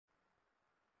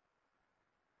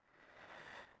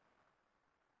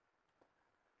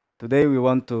Today we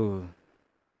want to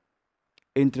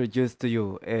introduce to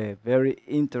you a very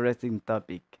interesting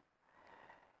topic.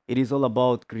 It is all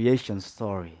about creation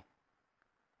story.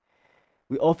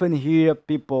 We often hear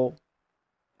people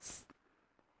s-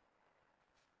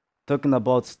 talking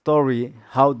about story,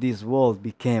 how this world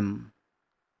became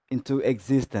into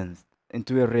existence,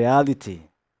 into a reality.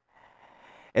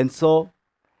 And so,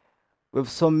 with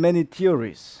so many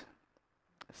theories,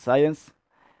 science,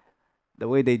 the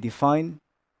way they define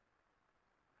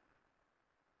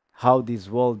how this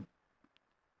world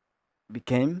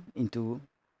became into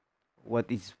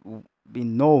what is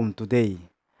being known today.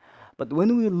 But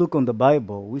when we look on the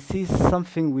Bible, we see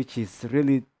something which is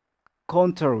really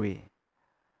contrary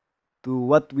to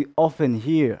what we often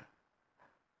hear,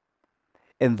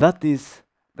 and that is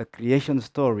the creation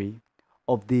story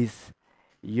of this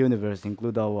universe,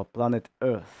 include our planet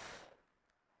Earth.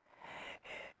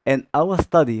 And our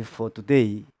study for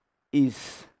today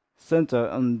is centered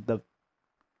on the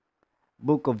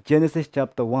book of Genesis,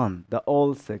 chapter 1, the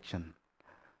old section.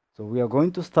 So we are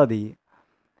going to study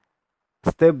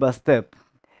step by step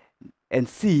and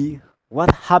see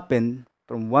what happened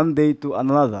from one day to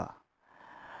another.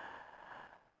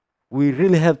 We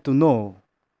really have to know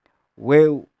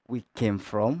where we came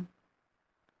from,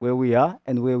 where we are,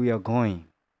 and where we are going.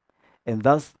 And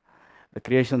that's the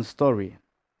creation story.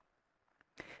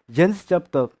 Genesis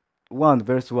chapter 1,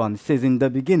 verse 1 says, "In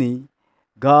the beginning,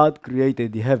 God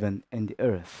created the heaven and the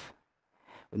earth."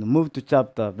 When we move to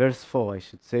chapter, verse 4, I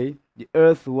should say, "The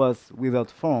earth was without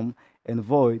form and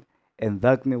void, and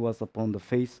darkness was upon the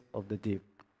face of the deep.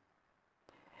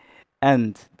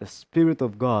 And the Spirit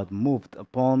of God moved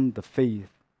upon the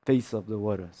face of the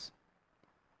waters."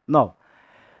 Now,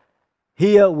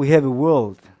 here we have a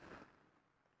world.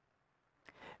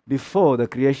 Before the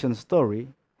creation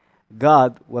story,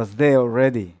 God was there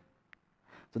already.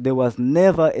 So there was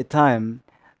never a time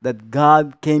that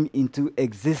God came into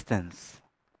existence.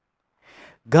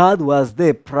 God was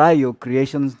there prior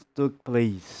creation took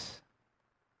place.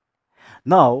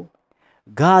 Now,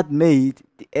 God made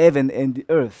the heaven and the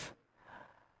earth.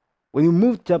 When you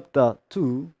move chapter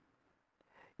 2,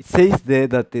 it says there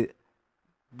that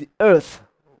the earth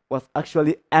was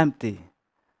actually empty,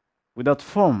 without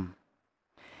form.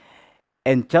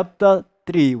 And chapter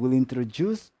 3 will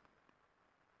introduce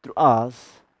to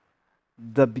us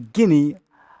the beginning,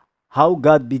 how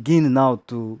God began now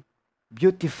to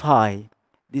beautify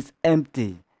this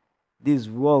empty, this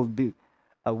world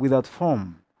without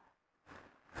form.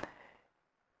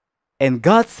 And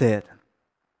God said,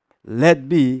 "Let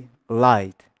be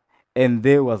light," and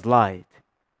there was light.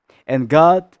 And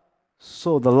God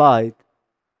saw the light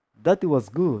that it was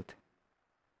good.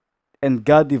 And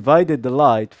God divided the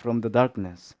light from the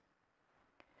darkness.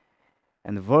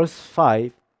 And verse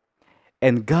 5,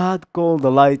 "And God called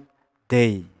the light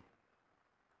day,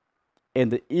 and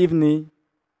the evening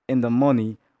and the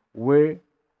morning were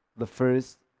the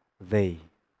first day."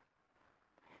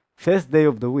 First day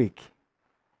of the week,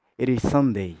 it is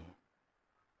Sunday.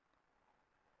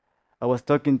 I was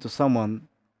talking to someone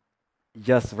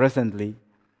just recently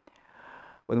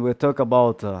when we talk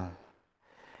about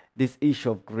this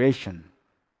issue of creation.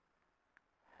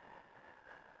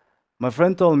 My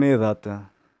friend told me that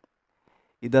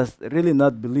he does really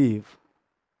not believe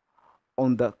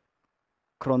on the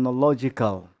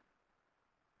chronological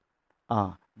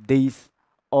days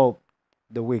of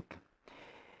the week.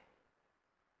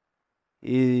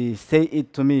 He say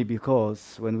it to me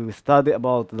because when we study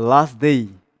about the last day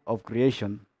of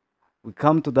creation, we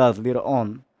come to that later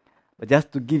on. But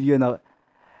just to give you an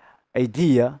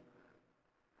idea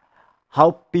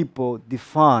how people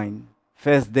define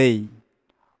first day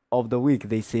of the week,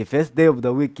 they say first day of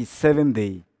the week is 7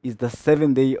 day, is the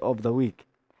 7th day of the week.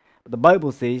 But the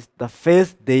Bible says the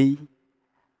first day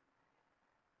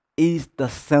is the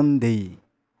Sunday.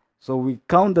 So we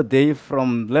count the day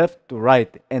from left to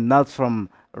right and not from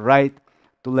right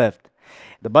to left.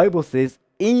 The Bible says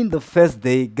in the first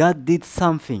day God did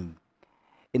something,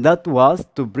 and that was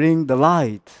to bring the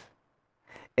light.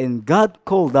 And God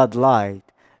called that light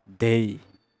day.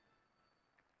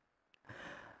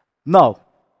 Now,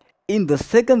 in the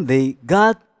second day,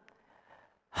 God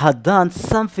had done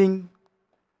something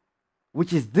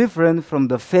which is different from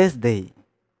the first day.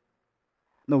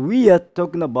 Now, we are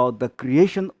talking about the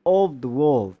creation of the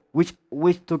world,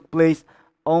 which took place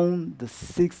on the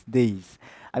 6 days.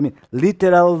 I mean,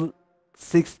 literal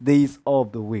 6 days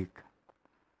of the week.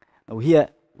 Now, here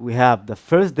we have the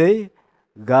first day,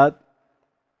 God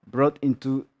brought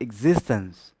into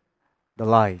existence the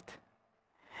light.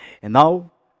 And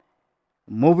now,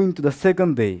 moving to the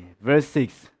second day, verse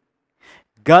 6,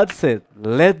 God said,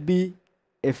 "Let be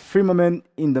a firmament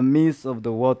in the midst of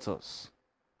the waters,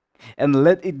 and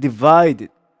let it divide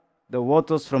the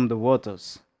waters from the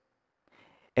waters.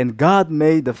 And God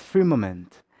made the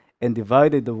firmament and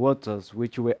divided the waters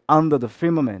which were under the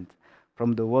firmament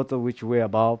from the water which were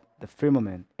above the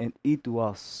firmament. And it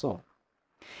was so.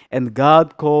 And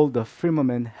God called the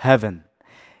firmament heaven,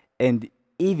 and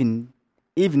evening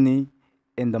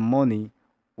and the morning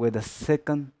were the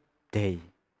second day.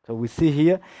 So we see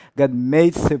here God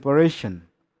made separation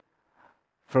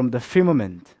from the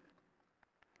firmament.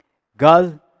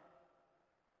 God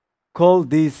called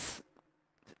this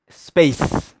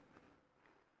space,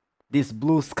 this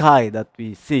blue sky that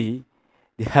we see,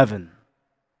 the heaven.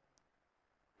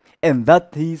 And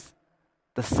that is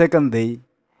the second day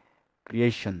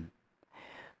creation.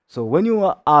 So when you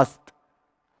are asked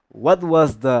what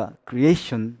was the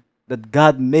creation that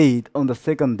God made on the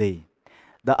second day,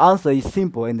 the answer is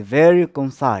simple and very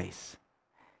concise.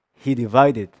 He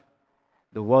divided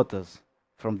the waters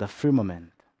from the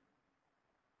firmament.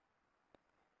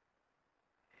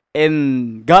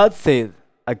 And God said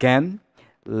again,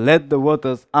 let the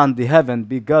waters and the heaven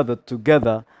be gathered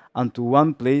together unto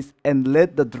one place, and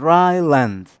let the dry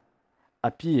land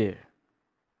appear.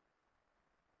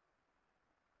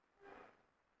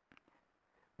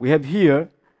 We have here,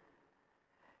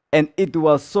 and it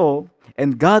was so,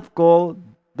 and God called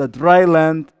the dry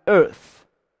land earth,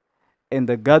 and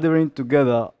the gathering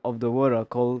together of the water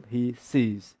called he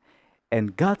seas.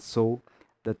 And God saw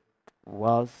that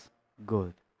was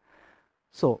good.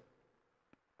 So,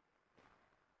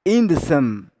 in the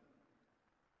same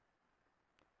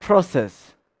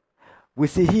process, we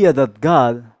see here that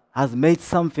God has made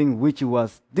something which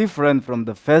was different from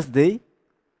the first day,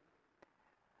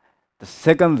 the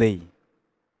second day.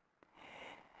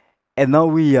 And now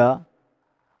we are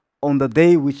on the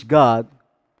day which God,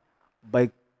 by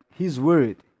his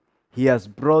word, he has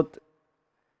brought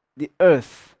the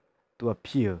earth to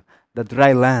appear, the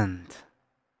dry land.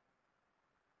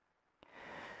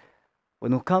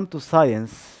 When you come to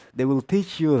science, they will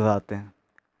teach you that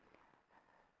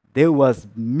there was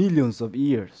millions of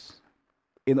years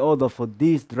in order for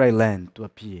this dry land to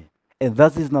appear. And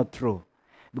that is not true,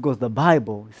 because the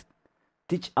Bible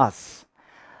teach us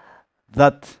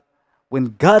that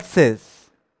when God says,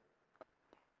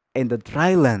 and the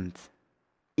dry land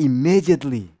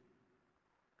immediately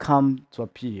come to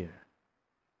appear.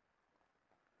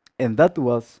 And that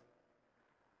was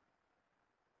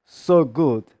so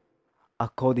good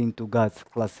according to God's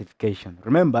classification.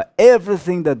 Remember,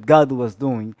 everything that God was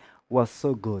doing was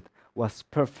so good, was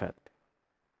perfect.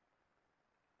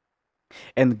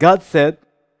 And God said,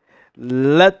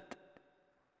 let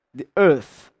the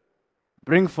earth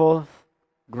bring forth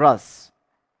grass,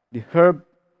 the herb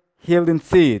yielding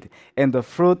seed, and the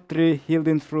fruit tree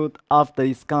yielding fruit after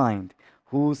its kind,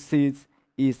 whose seed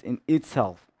is in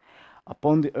itself.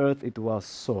 Upon the earth it was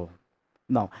so.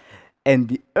 Now, and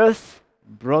the earth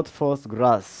brought forth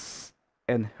grass,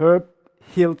 and herb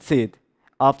yield seed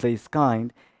after its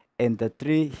kind, and the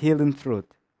tree yielding fruit,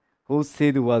 whose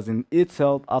seed was in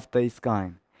itself after its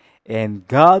kind. And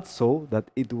God saw that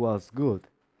it was good.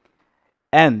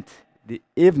 And the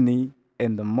evening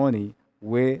and the morning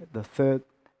were the third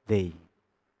day.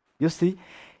 You see,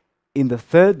 in the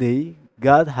third day,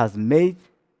 God has made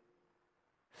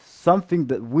something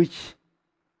that which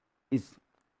is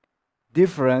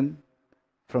different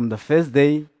from the first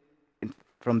day and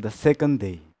from the second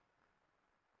day.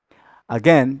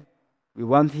 Again, we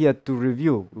want here to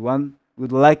review.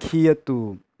 We'd like here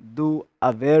to do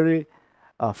a very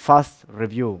fast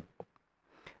review.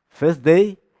 First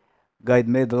day, God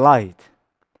made the light.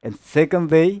 And second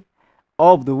day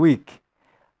of the week,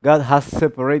 God has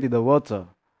separated the water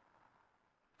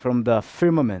from the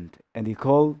firmament, and he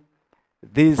called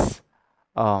this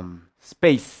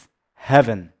space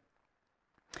heaven.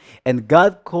 And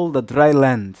God called the dry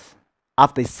land,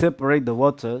 after he separated the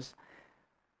waters,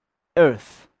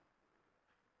 earth.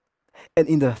 And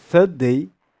in the third day,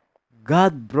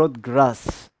 God brought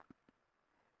grass,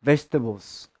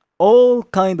 vegetables, all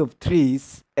kind of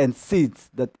trees and seeds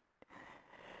that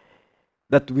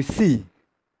we see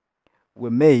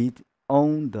were made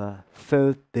on the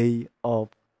third day of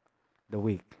the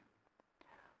week.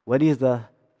 What is the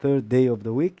third day of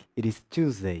the week? It is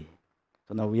Tuesday.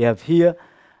 So now we have here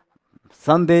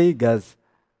Sunday, God's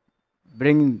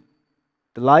bringing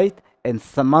the light, and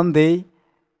Monday,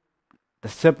 the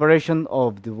separation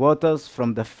of the waters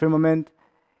from the firmament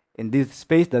in this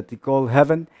space that we call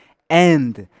heaven,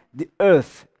 and the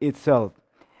earth itself,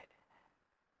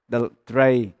 the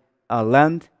dry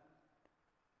land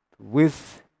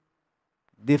with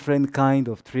different kind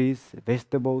of trees,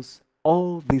 vegetables,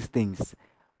 all these things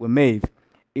were made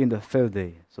in the third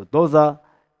day. So those are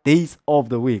days of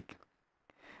the week.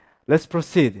 Let's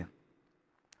proceed.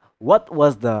 What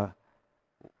was the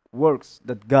works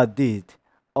that God did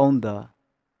on the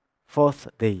fourth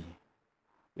day?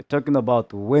 We're talking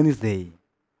about Wednesday,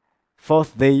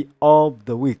 fourth day of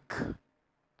the week.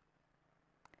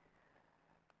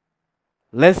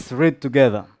 Let's read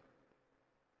together.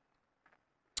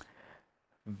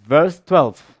 Verse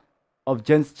 12 of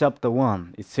Genesis chapter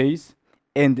 1. It says,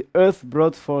 "And the earth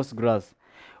brought forth grass."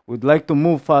 We'd like to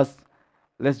move fast.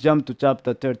 Let's jump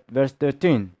to verse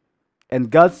 13. "And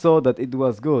God saw that it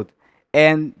was good,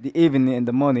 and the evening and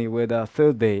the morning were the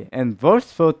third day." And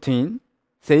verse 14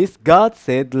 says, "God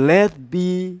said, let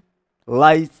be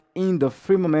lights in the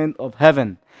firmament of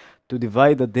heaven to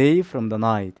divide the day from the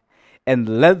night,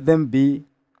 and let them be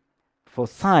for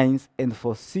signs and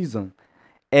for seasons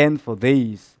and for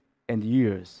days and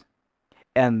years.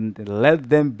 And let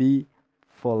them be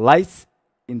for lights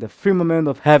in the firmament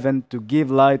of heaven to give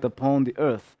light upon the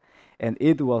earth. And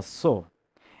it was so.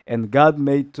 And God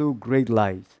made two great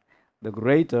lights, the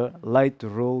greater light to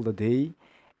rule the day,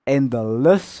 and the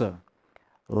lesser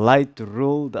light to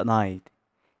rule the night.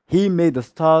 He made the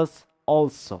stars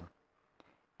also.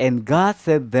 And God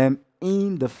set them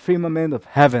in the firmament of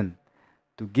heaven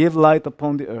to give light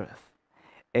upon the earth,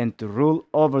 and to rule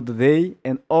over the day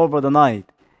and over the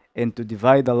night, and to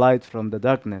divide the light from the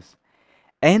darkness.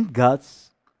 And God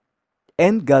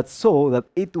saw that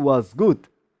it was good.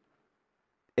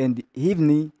 And the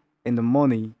evening and the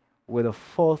morning were the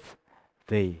fourth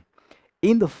day."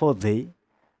 In the fourth day,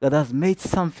 God has made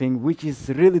something which is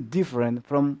really different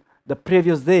from the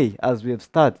previous day, as we have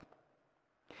studied.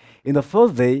 In the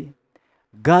fourth day,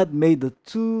 God made the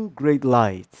two great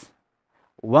lights,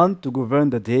 one to govern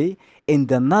the day and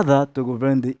another to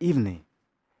govern the evening.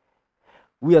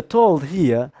 We are told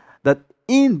here that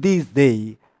in this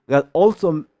day, God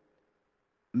also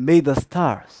made the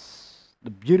stars,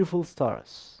 the beautiful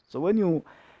stars. So when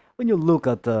you look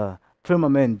at the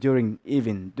firmament during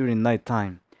night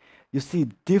time, you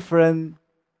see different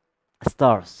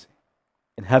stars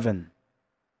in heaven.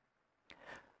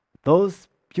 Those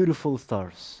beautiful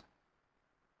stars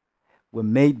were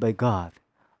made by God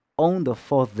on the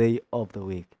fourth day of the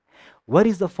week. What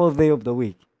is the fourth day of the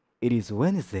week? It is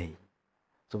Wednesday.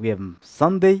 So we have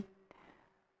Sunday,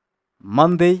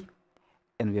 Monday,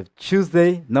 and we have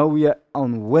Tuesday. Now we are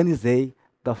on Wednesday,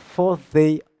 the fourth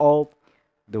day of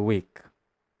the week.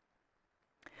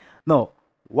 Now,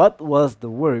 what was the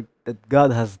work that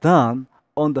God has done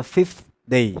on the fifth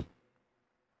day?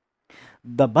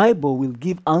 The Bible will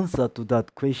give answer to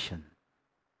that question.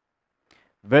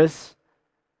 Verse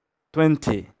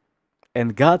 20.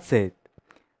 "And God said,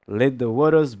 let the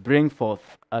waters bring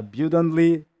forth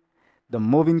abundantly the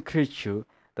moving creature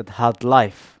that hath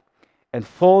life, and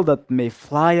fowl that may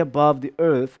fly above the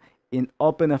earth in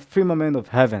open firmament of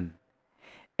heaven.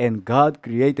 And God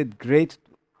created great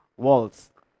whales,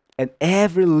 and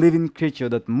every living creature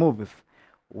that moveth,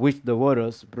 which the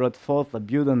waters brought forth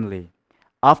abundantly,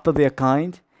 after their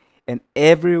kind, and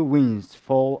every winged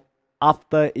fowl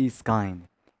after his kind.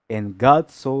 And God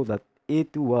saw that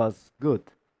it was good.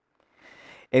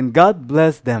 And God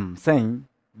blessed them, saying,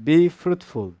 Be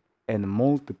fruitful and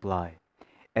multiply,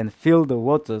 and fill the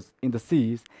waters in the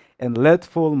seas, and let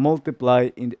fowl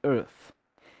multiply in the earth.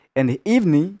 And the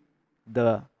evening,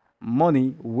 the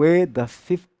morning, were the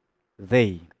fifth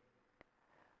day."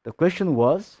 The question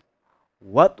was,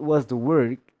 what was the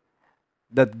work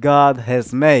that God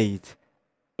has made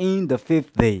in the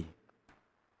fifth day?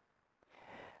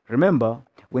 Remember,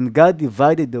 when God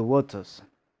divided the waters,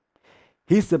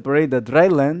 He separated the dry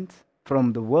land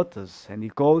from the waters, and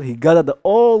He gathered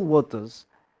all waters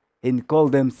and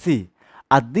called them sea.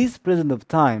 At this present of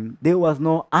time, there was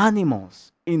no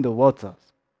animals in the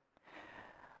waters.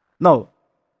 Now,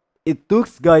 it took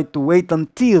God to wait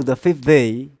until the fifth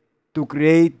day to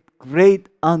create great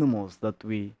animals that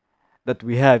we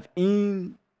have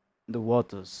in the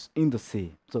waters, in the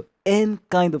sea. So any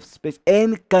kind of space,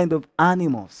 any kind of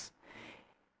animals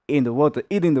in the water,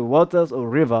 either in the waters or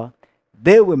river,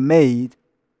 they were made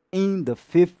on the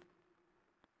fifth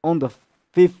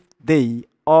day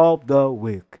of the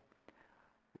week.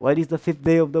 What is the fifth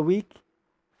day of the week?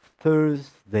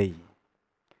 Thursday.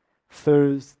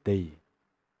 Thursday.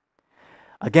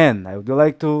 Again, I would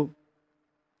like to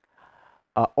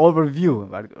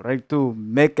overview. I'd like to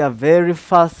make a very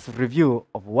fast review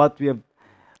of what we have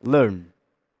learned.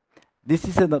 This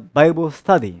is a Bible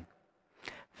study.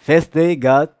 First day,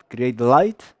 God created the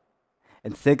light,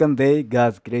 and second day,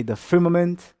 God created the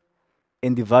firmament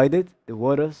and divided the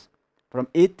waters from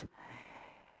it.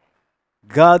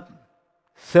 God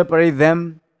separated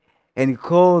them and he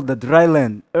called the dry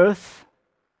land earth.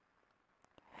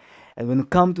 And when it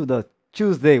come to the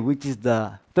Tuesday, which is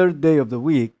the third day of the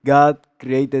week, God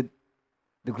created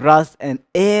the grass and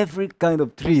every kind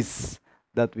of trees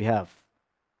that we have.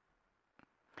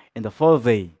 In the fourth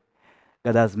day,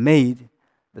 God has made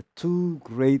the two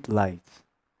great lights,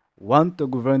 one to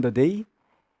govern the day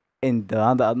and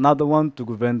another one to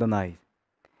govern the night,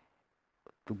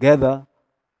 together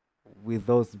with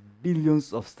those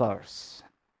billions of stars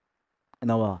in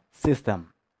our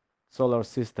system, solar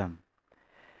system.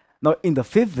 Now, in the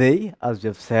fifth day, as we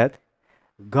have said,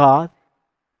 God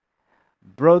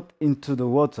brought into the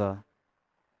water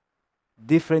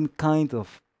different kinds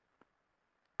of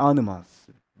animals,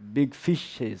 big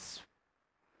fishes.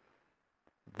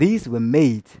 These were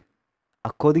made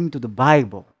according to the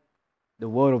Bible, the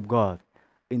Word of God,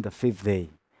 in the fifth day,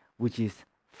 which is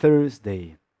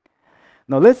Thursday.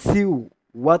 Now let's see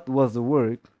what was the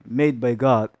work made by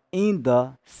God in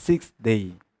the sixth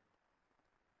day.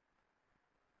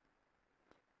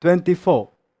 24.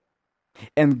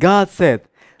 And God said,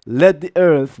 let the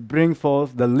earth bring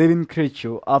forth the living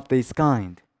creature after his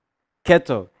kind,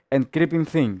 cattle and creeping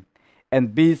thing,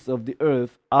 and beasts of the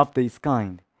earth after his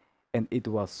kind. And it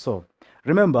was so.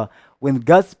 Remember, when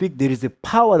God speaks, there is a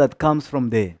power that comes from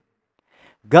there.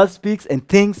 God speaks and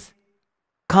things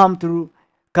come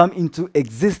into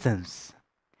existence.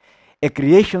 A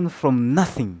creation from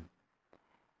nothing.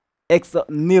 Ex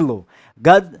nihilo.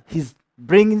 God is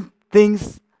bringing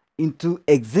things into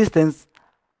existence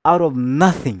out of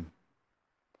nothing.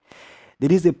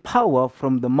 There is a power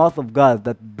from the mouth of God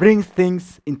that brings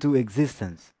things into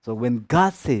existence. So when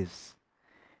God says,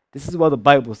 this is what the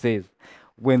Bible says,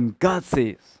 when God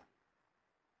says,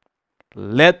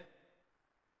 let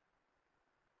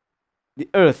the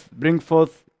earth bring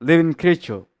forth living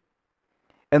creature,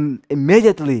 and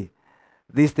immediately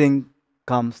this thing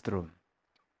comes through.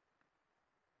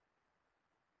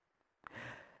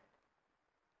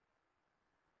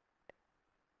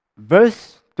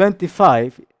 Verse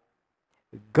 25,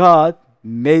 God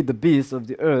made the beasts of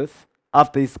the earth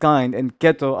after his kind, and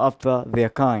cattle after their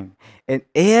kind, and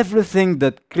everything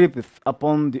that creepeth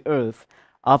upon the earth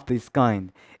after his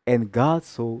kind. And God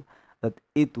saw that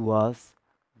it was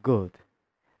good.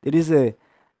 There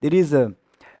is uh,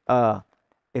 a,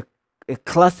 a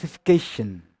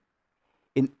classification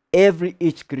in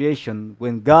each creation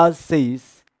when God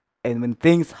says, and when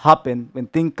things happen, when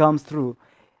things comes through,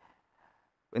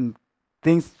 when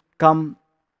things come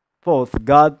forth,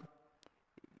 God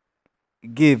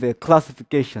give a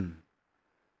classification,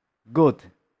 good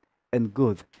and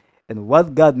good. And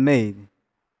what God made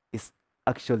is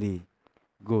actually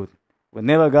good.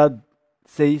 Whenever God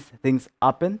says things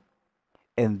happen,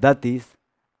 and that is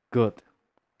good.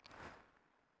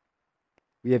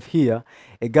 We have here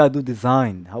a God who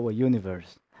designed our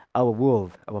universe, our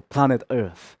world, our planet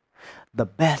Earth. The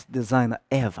best designer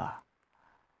ever.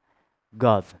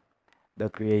 God, the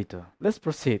Creator. Let's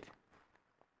proceed.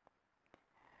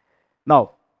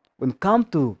 Now, when come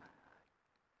to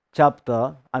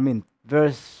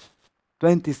verse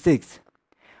 26,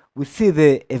 we see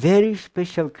a very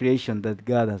special creation that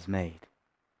God has made.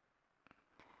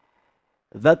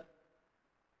 That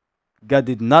God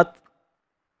did not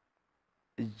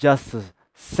just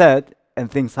said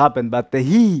and things happened, but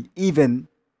he even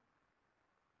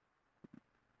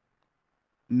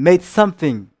made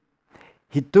something.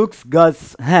 He took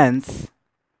God's hands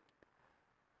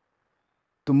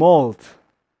to mold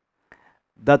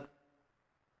that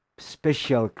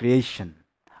special creation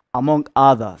among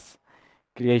others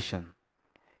creation.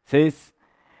 It says,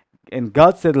 and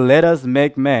God said, let us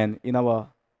make man in our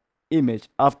image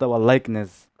after our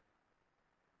likeness,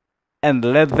 and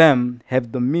let them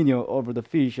have dominion over the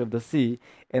fish of the sea,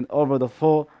 and over the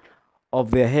fowl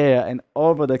of their hair, and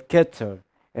over the cattle,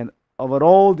 and over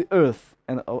all the earth,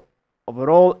 and over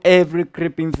all every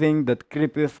creeping thing that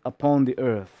creepeth upon the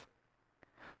earth.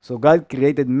 So God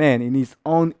created man in his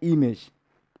own image.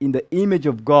 In the image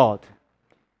of God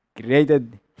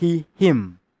created he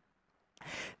him.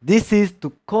 This is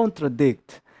to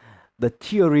contradict the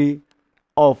theory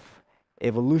of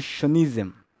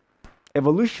evolutionism.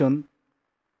 Evolution,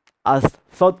 as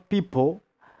thought people,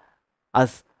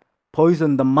 has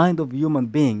poisoned the mind of human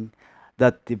being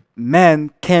that the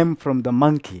man came from the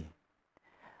monkey.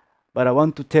 But I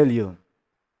want to tell you,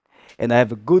 and I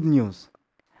have a good news,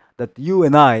 that you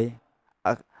and I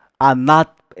are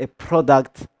not a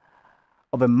product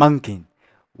of a monkey.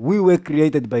 We were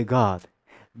created by God.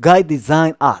 God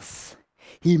designed us.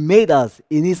 He made us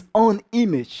in his own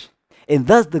image. And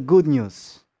that's the good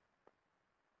news.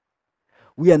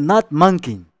 We are not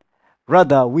monkey.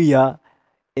 Rather, we are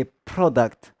a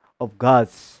product of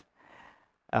God's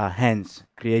hands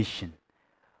creation.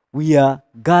 We are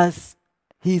God's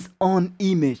His own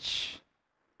image.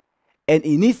 And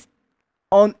in His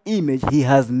own image, He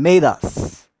has made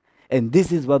us. And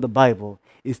this is what the Bible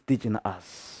is teaching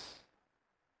us.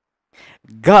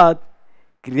 God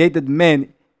created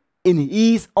man in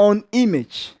His own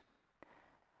image.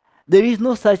 There is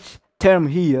no such term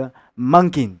here,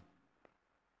 monkey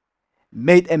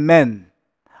made a man,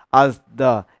 as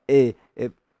the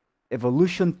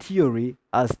evolution theory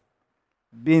has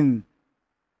been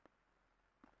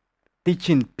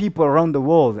teaching people around the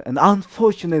world. And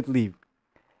unfortunately,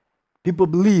 people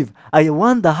believe. I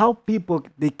wonder how people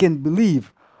they can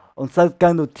believe on such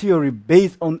kind of theory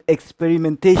based on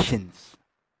experimentations,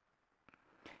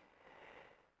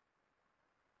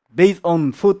 based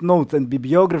on footnotes and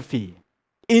bibliography,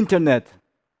 internet.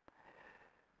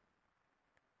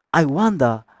 I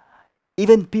wonder,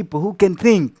 even people who can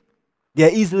think, they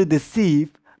are easily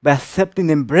deceived by accepting,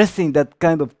 embracing that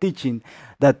kind of teaching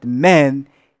that man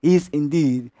is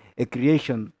indeed a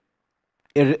creation,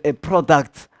 a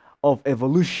product of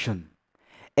evolution.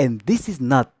 And this is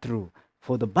not true.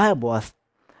 For the Bible,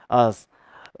 as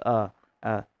the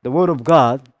Word of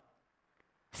God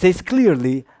says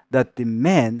clearly that the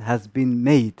man has been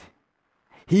made.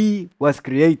 He was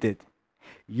created.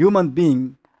 Human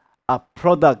being, a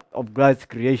product of God's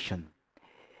creation.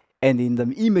 And in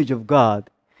the image of God,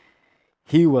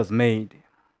 he was made.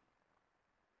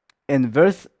 And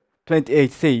verse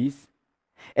 28 says,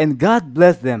 and God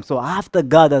blessed them. So after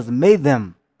God has made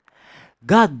them,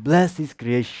 God blessed his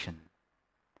creation.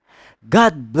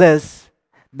 God bless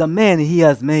the man he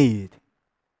has made.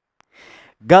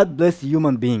 God bless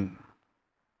human being.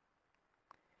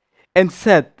 And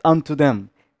said unto them,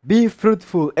 be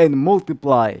fruitful and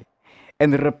multiply,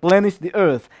 and replenish the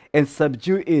earth, and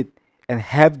subdue it, and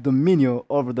have dominion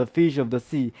over the fish of the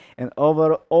sea, and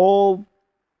over all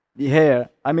the hair,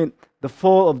 the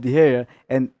fall of the hair,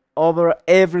 and over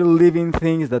every living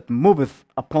thing that moveth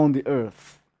upon the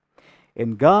earth.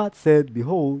 And God said,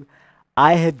 behold,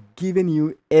 I have given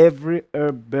you every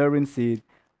herb-bearing seed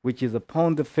which is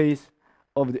upon the face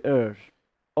of the earth,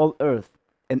 all earth,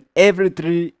 and every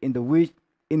tree in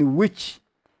which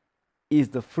is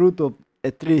the fruit of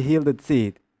a tree yielded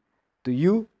seed. To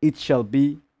you it shall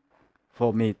be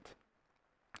for meat.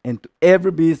 And to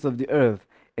every beast of the earth,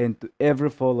 and to every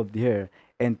fowl of the air,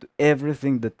 and to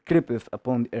everything that creepeth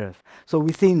upon the earth. So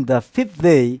we see in the fifth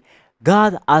day,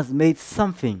 God has made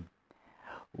something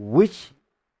which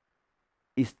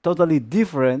is totally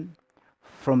different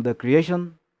from the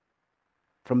creation,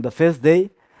 from the first day,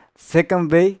 second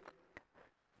day,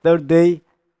 third day,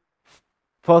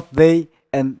 fourth day,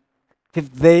 and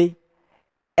fifth day.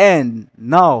 And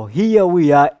now here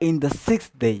we are in the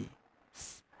sixth day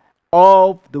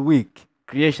of the week,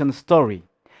 creation story.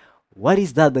 What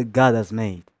is that God has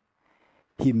made?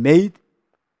 He made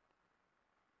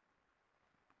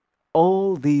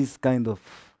all these kind of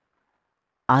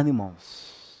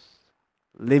animals,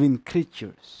 living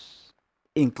creatures,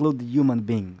 include human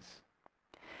beings.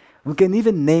 We can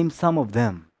even name some of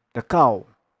them: the cow,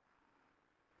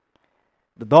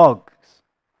 the dog,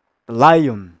 the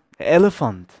lion, the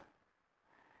elephant,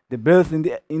 the birds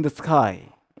in the sky,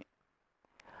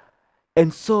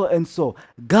 and so and so.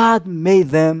 God made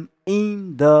them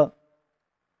in the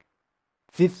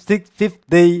fifth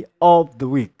day of the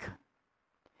week,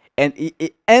 and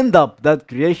it end up that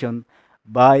creation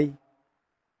by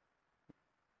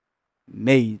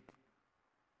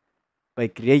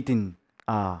creating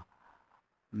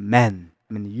man,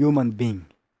 human being.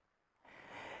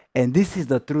 And this is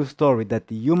the true story, that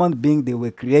the human being, they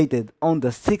were created on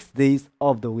the 6 days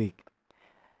of the week.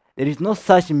 There is no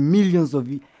such millions or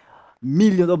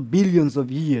billions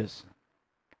of years.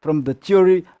 From the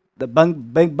theory, the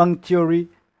Big Bang theory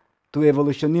to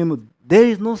evolutionism, there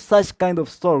is no such kind of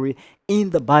story in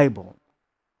the Bible.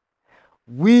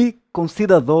 We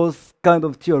consider those kind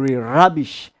of theory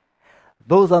rubbish.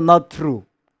 Those are not true.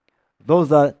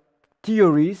 Those are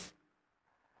theories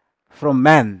from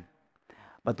man.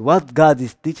 But what God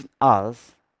is teaching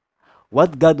us,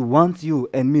 what God wants you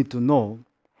and me to know,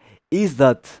 is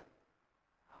that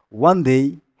one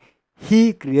day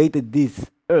He created this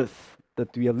earth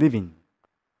that we are living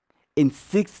in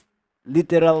 6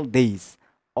 literal days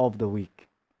of the week.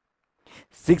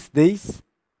 6 days.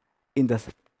 In the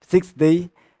 6th day,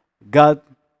 God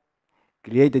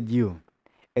created you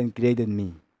and created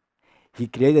me. He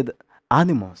created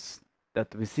animals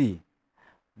that we see.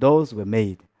 Those were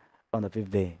made on the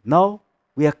 5th day. Now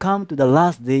we are come to the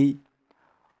last day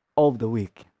of the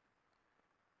week.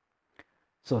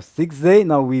 So 6th day,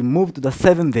 now we move to the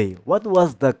 7th day. What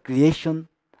was the creation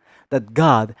that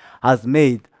God has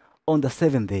made on the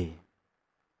seventh day.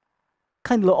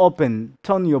 Kindly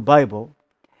turn your Bible,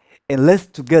 and let's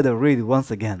together read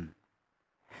once again.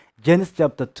 Genesis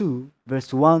chapter 2,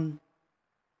 verse 1,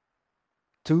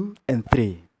 2, and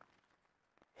 3.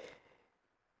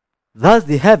 Thus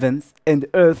the heavens and the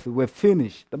earth were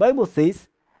finished. The Bible says,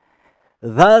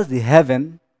 thus the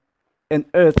heaven and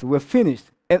earth were finished,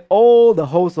 and all the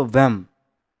hosts of them.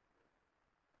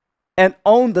 And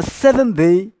on the seventh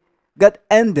day, God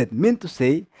ended. Mean to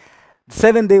say, the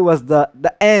seventh day was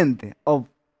the end of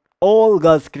all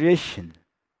God's creation.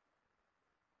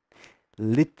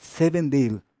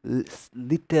 Literal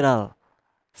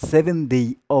 7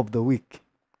 day of the week.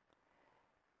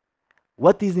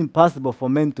 What is impossible for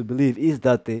men to believe is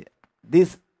that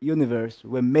this universe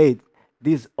were made,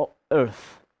 this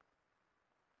earth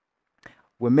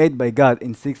were made by God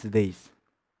in 6 days.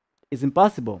 It's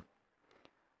impossible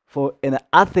for an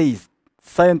atheist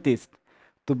scientist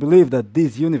to believe that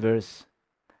this universe,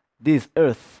 this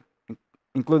earth,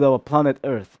 include our planet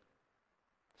Earth,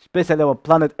 especially our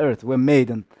planet Earth, were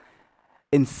made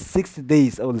in 6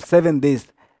 days or 7 days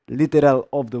literal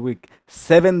of the week.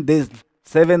 7 days,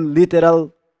 7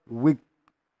 literal week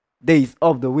days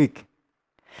of the week.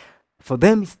 For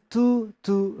them, it's too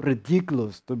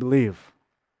ridiculous to believe.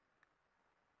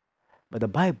 But the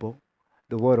Bible,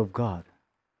 the Word of God,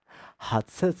 had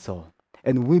said so,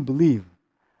 and we believe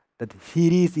that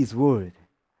He is His Word.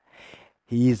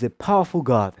 He is a powerful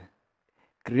God,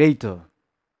 Creator.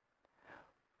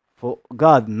 For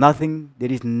God,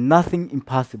 there is nothing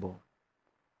impossible.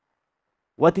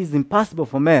 What is impossible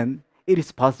for man, it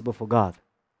is possible for God.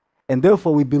 And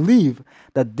therefore we believe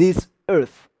that this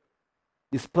earth,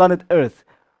 this planet Earth,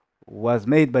 was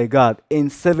made by God in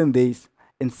 7 days,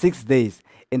 in 6 days.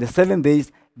 In the 7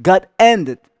 days, God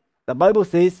ended. The Bible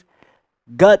says,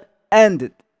 God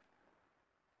ended.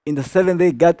 In the 7th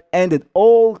day, God ended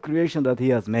all creation that He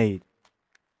has made.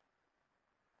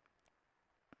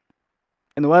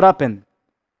 And what happened?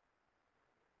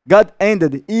 God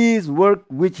ended His work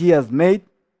which He has made,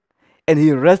 and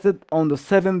He rested on the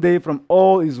 7th day from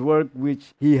all His work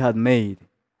which He had made.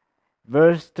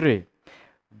 Verse 3.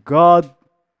 God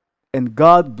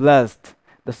blessed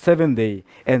the 7th day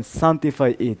and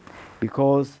sanctified it,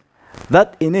 because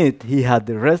that in it He had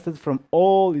rested from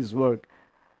all His work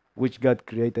which God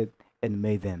created and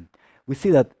made them. We see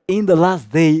that in the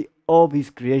last day of His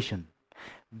creation,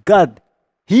 God,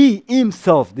 He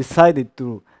Himself decided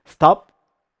to stop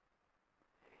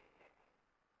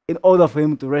in order for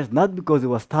Him to rest, not because He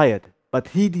was tired, but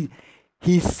He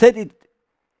said it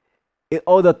in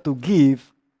order to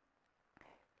give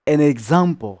an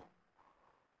example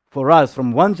for us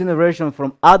from one generation,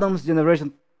 from Adam's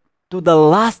generation to the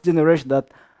last generation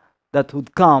that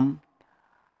would come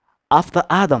after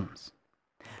Adam's,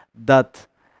 that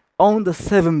on the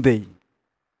 7th day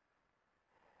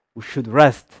we should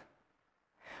rest,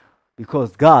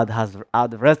 because God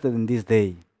had rested in this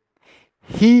day.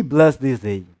 He blessed this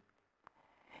day.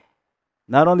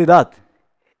 Not only that,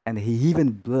 and He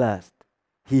even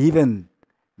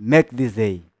made this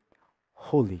day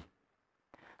holy.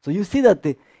 So you see that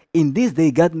in this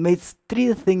day God made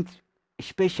 3 things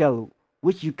special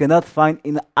which you cannot find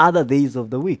in other days of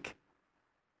the week.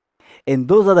 And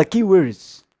those are the key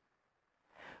words.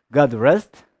 God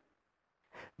rest,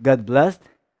 God blessed,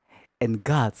 and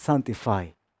God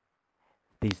sanctified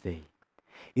this day.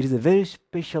 It is a very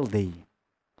special day,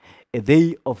 a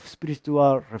day of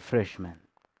spiritual refreshment,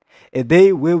 a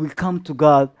day where we come to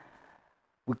God,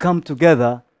 we come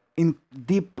together in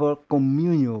deeper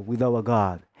communion with our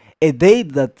God, a day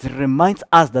that reminds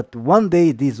us that one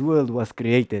day this world was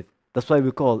created. That's why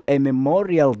we call a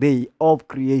memorial day of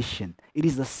creation. It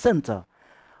is the center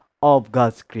of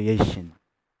God's creation.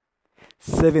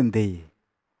 7th day,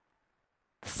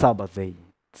 Sabbath day.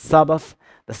 Sabbath,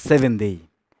 the 7th day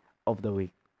of the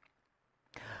week.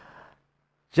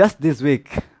 Just this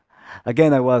week,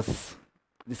 again, I was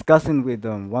discussing with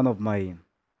one of my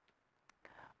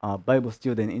Bible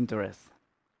student interests.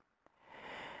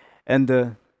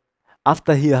 And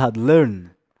after he had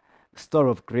learned the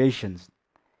story of creation,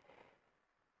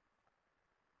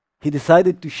 he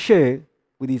decided to share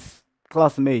with his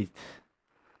classmates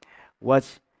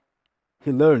what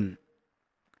he learned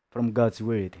from God's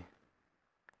Word.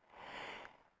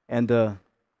 And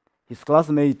his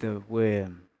classmates were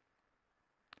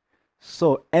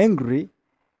so angry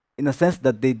in a sense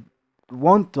that they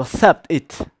want to accept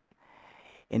it.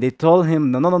 And they told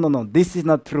him, no, this is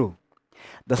not true.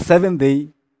 The 7th day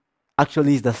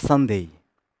actually is the Sunday.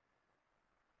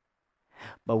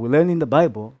 But we learn in the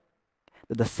Bible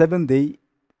that the 7th day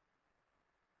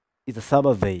is the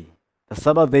Sabbath day. The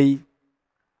Sabbath day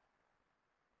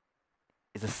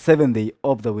is the seventh day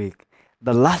of the week,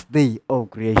 the last day of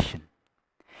creation.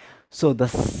 So the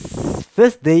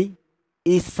first day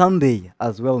is Sunday,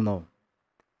 as well known.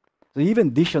 So even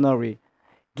dictionary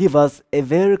give us a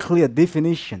very clear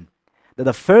definition that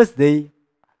the first day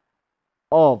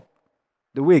of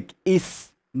the week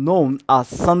is known as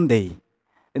Sunday.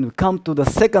 And we come to the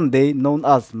second day known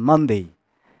as Monday.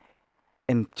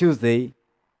 And Tuesday,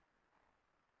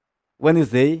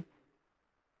 Wednesday,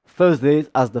 Thursday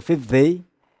as the fifth day.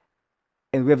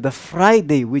 And we have the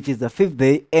Friday, which is the fifth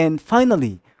day. And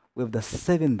finally, we have the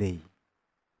seventh day,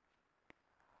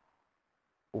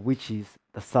 which is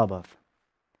the Sabbath.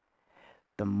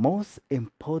 The most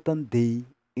important day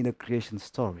in the creation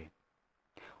story.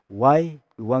 Why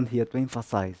we want here to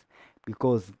emphasize?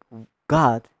 Because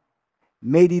God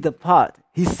made it apart.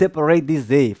 He separated this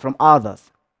day from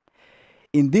others.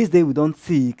 In this day, we don't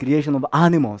see creation of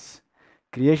animals,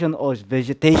 creation of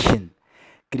vegetation,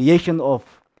 creation of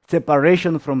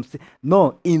separation from.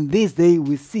 No, in this day,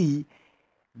 we see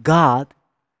God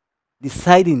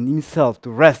deciding himself to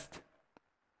rest.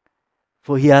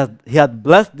 For he had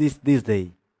blessed this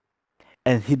day,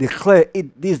 and he declared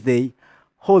it this day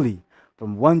holy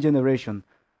from one generation,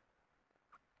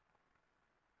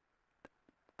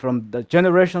 from the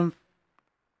generation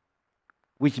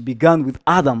which began with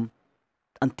Adam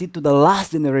until to the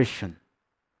last generation.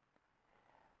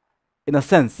 In a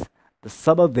sense, the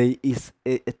Sabbath day is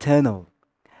eternal.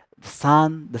 The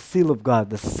Son, the seal of God,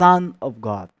 the Son of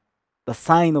God, the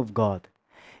sign of God.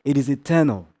 It is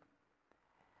eternal.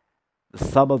 The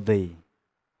Sabbath day,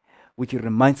 which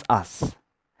reminds us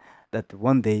that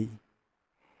one day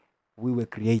we were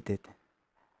created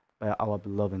by our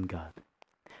beloved God.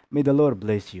 May the Lord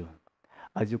bless you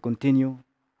as you continue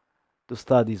to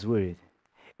study His Word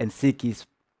and seek His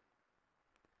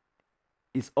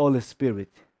Holy Spirit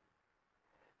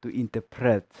to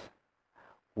interpret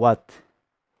what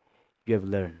you have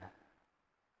learned.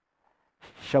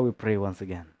 Shall we pray once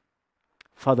again?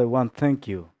 Father, one, thank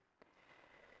you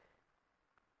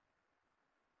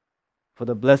for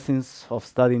the blessings of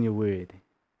studying your Word.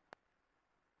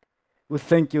 We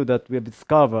thank you that we have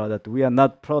discovered that we are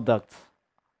not products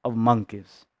of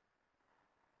monkeys.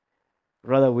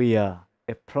 Rather, we are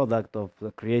a product of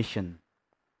the creation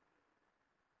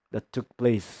that took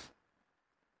place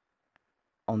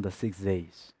on the 6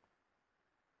 days.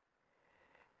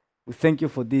 We thank you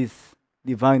for this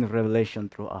divine revelation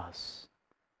through us.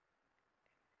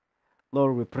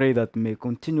 Lord, we pray that may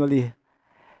continually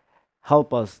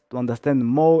help us to understand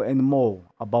more and more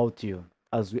about you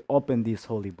as we open this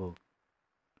holy book.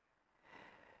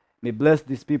 May bless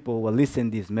these people who will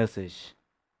listen to this message,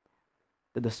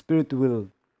 that the Spirit will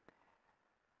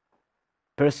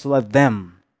persuade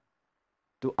them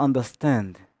to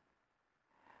understand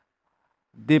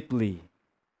deeply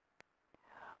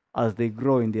as they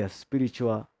grow in their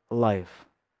spiritual life.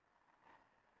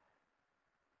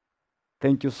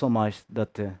 Thank you so much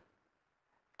that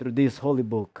through this holy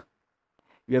book,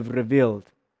 you have revealed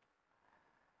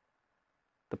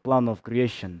the plan of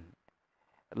creation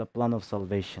and the plan of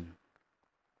salvation.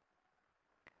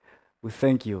 We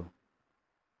thank you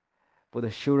for the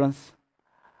assurance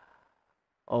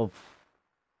of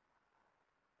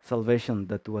salvation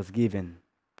that was given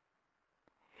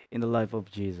in the life of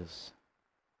Jesus.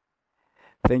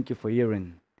 Thank you for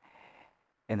hearing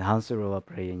and answer our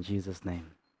prayer in Jesus'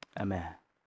 name. Amen.